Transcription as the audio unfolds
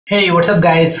Hey, what's up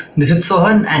guys? This is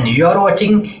Sohan and you are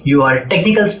watching your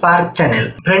Technical Spark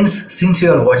channel. Friends, since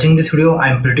you are watching this video, I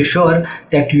am pretty sure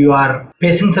that you are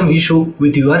facing some issue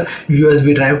with your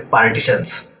USB drive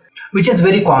partitions, which is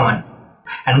very common.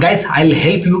 And guys, I'll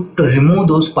help you to remove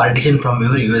those partitions from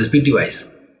your USB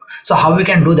device. So how we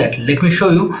can do that? Let me show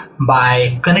you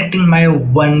by connecting my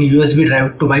one USB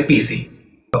drive to my PC.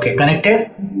 Okay,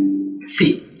 connected.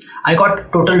 See, I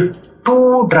got total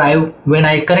 2 drive when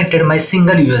I connected my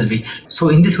single USB. So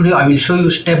in this video I will show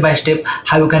you step by step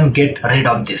how you can get rid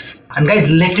of this. And guys,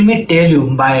 let me tell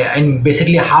you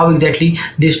basically how exactly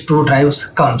these 2 drives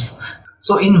comes.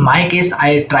 So in my case,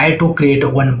 I try to create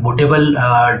one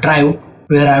bootable drive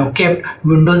where I have kept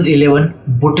Windows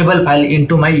 11 bootable file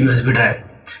into my USB drive.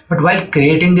 But while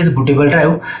creating this bootable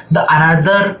drive, the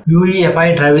another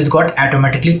UEFI drive is got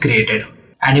automatically created.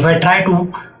 And if I try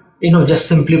to just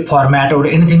simply format or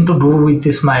anything to do with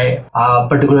this my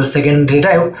particular secondary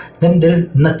drive, then there is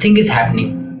nothing is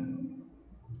happening.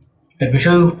 Let me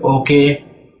show you. Okay,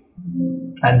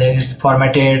 and then it's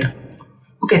formatted.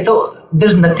 Okay, so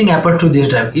there's nothing happened to this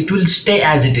drive. It will stay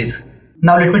as it is.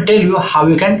 Now let me tell you how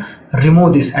you can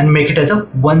remove this and make it as a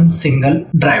one single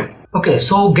drive. Okay,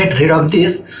 so get rid of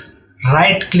this.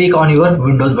 Right click on your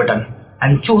Windows button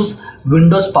and choose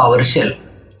Windows PowerShell.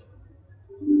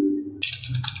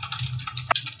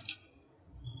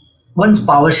 Once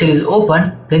PowerShell is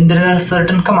open, then there are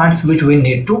certain commands which we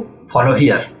need to follow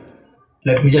here.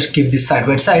 Let me just keep this side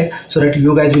by side so that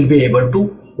you guys will be able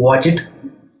to watch it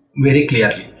very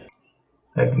clearly.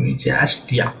 Let me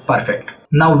just, perfect.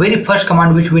 Now very first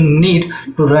command which we need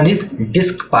to run is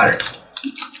disk part.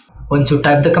 Once you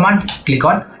type the command, click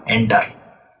on enter.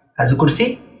 As you could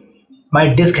see,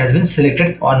 my disk has been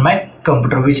selected on my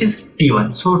computer, which is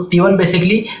T1. So T1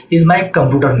 basically is my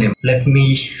computer name. Let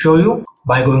me show you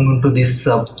by going into this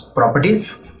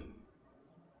properties.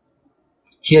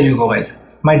 Here you go guys,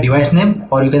 my device name,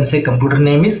 or you can say computer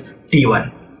name, is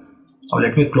T1. So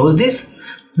let me close this.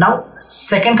 Now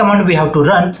second command we have to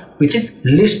run, which is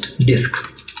list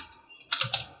disk,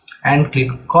 and click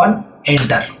on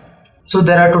enter. So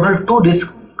there are total 2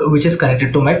 disks which is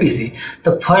connected to my PC.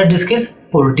 The first disk is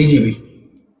 40 GB.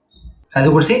 As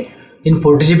you could see, in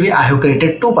 40 GB I have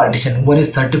created 2 partitions. One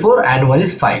is 34 and one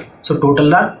is 5. So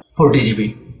total are 40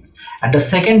 GB. And the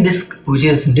second disk, which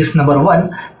is disk number 1,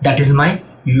 that is my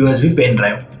USB pen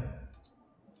drive,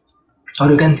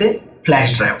 or you can say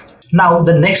flash drive. Now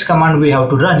the next command we have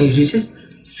to run is which is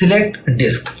select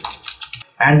disk,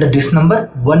 and the disk number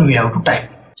 1 we have to type.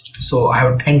 So I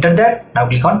have entered that. Now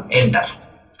click on enter.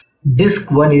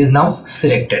 Disk 1 is now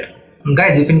selected.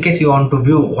 Guys, if in case you want to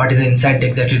view what is inside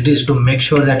exactly disk to make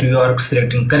sure that you are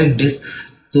selecting correct disk,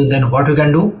 so then what you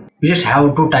can do, you just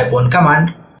have to type one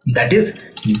command, that is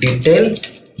detail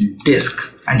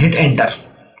disk, and hit enter.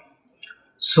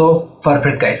 So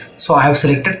perfect guys. So I have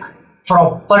selected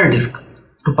proper disk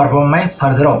to perform my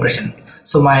further operation.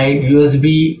 So my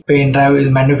USB pen drive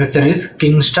is manufacturer is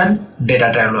Kingston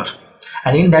Data Traveler,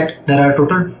 and in that there are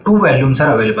total 2 volumes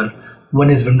are available. One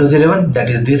is Windows 11, that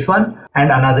is this one,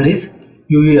 and another is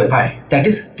UEFI, that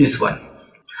is this one.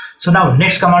 So now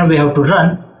next command we have to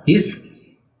run is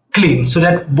clean, so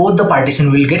that both the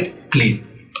partition will get clean.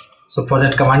 So for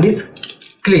that command is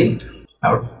clean.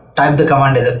 Now type the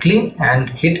command as a clean and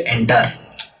hit enter.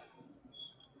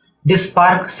 This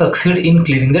Spark succeed in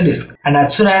cleaning the disk, and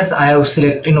as soon as I have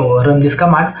run this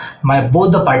command, my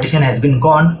both the partition has been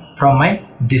gone from my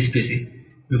this PC.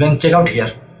 You can check out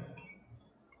here.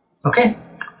 Okay,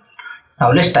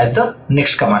 now let's type the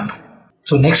next command.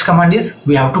 So next command is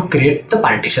we have to create the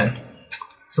partition.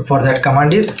 So for that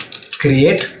command is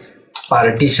create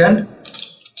partition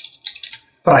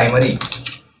primary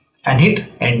and hit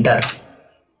enter.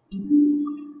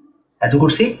 As you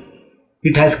could see,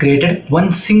 it has created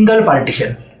one single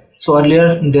partition. So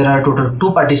earlier there are total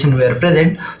 2 partitions were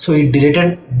present, so it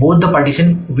deleted both the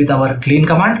partition with our clean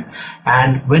command,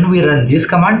 and when we run this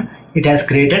command, it has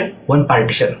created one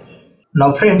partition.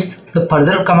 Now friends, the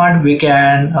further command we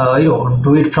can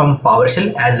do it from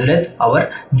PowerShell as well as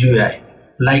our GUI.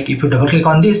 Like if you double click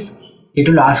on this, it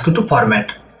will ask you to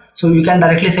format. So you can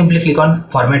directly simply click on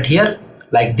format here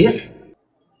like this,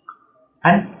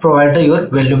 and provide your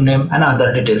volume name and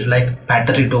other details like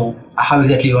battery to how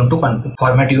exactly you want to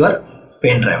format your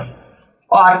pen drive.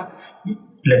 Or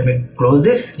let me close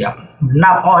this.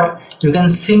 Now, or you can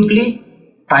simply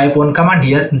type one command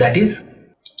here, that is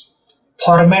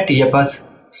format EFS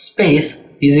space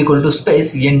is equal to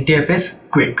space NTFS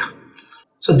quick.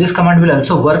 So this command will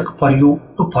also work for you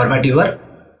to format your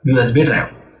USB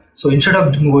drive. So instead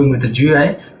of going with the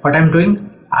GUI, what I am doing,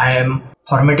 I am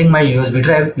formatting my USB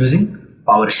drive using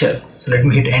PowerShell. So let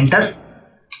me hit enter,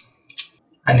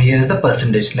 and here is the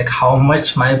percentage, like how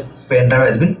much my pen drive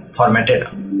has been formatted.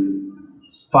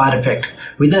 Perfect.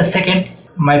 Within a second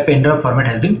my pen drive format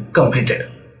has been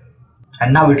completed,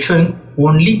 and now it's showing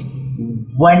only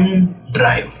one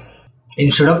drive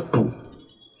instead of two.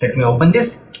 Let me open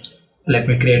this. Let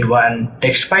me create one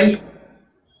text file.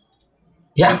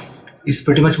 Yeah, it's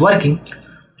pretty much working.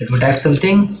 Let me type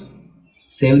something,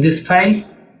 save this file.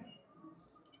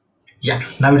 Yeah,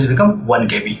 now it's become 1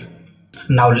 KB.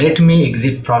 Now let me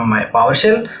exit from my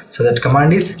PowerShell. So that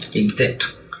command is exit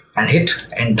and hit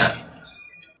enter.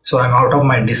 So I'm out of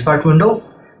my dispatch window.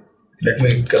 Let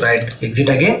me write exit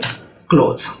again,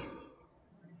 close.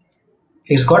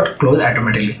 It's got closed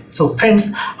automatically. So friends,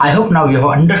 I hope now you have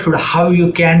understood how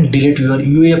you can delete your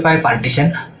UEFI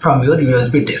partition from your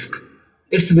USB disk.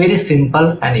 It's very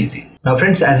simple and easy. Now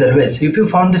friends, as always, if you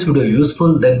found this video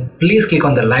useful, then please click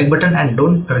on the like button and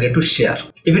don't forget to share.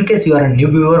 If in case you are a new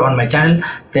viewer on my channel,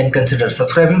 then consider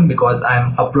subscribing, because I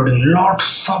am uploading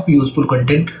lots of useful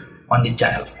content on this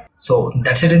channel. So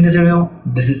that's it in this video.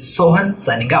 This is Sohan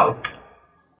signing out.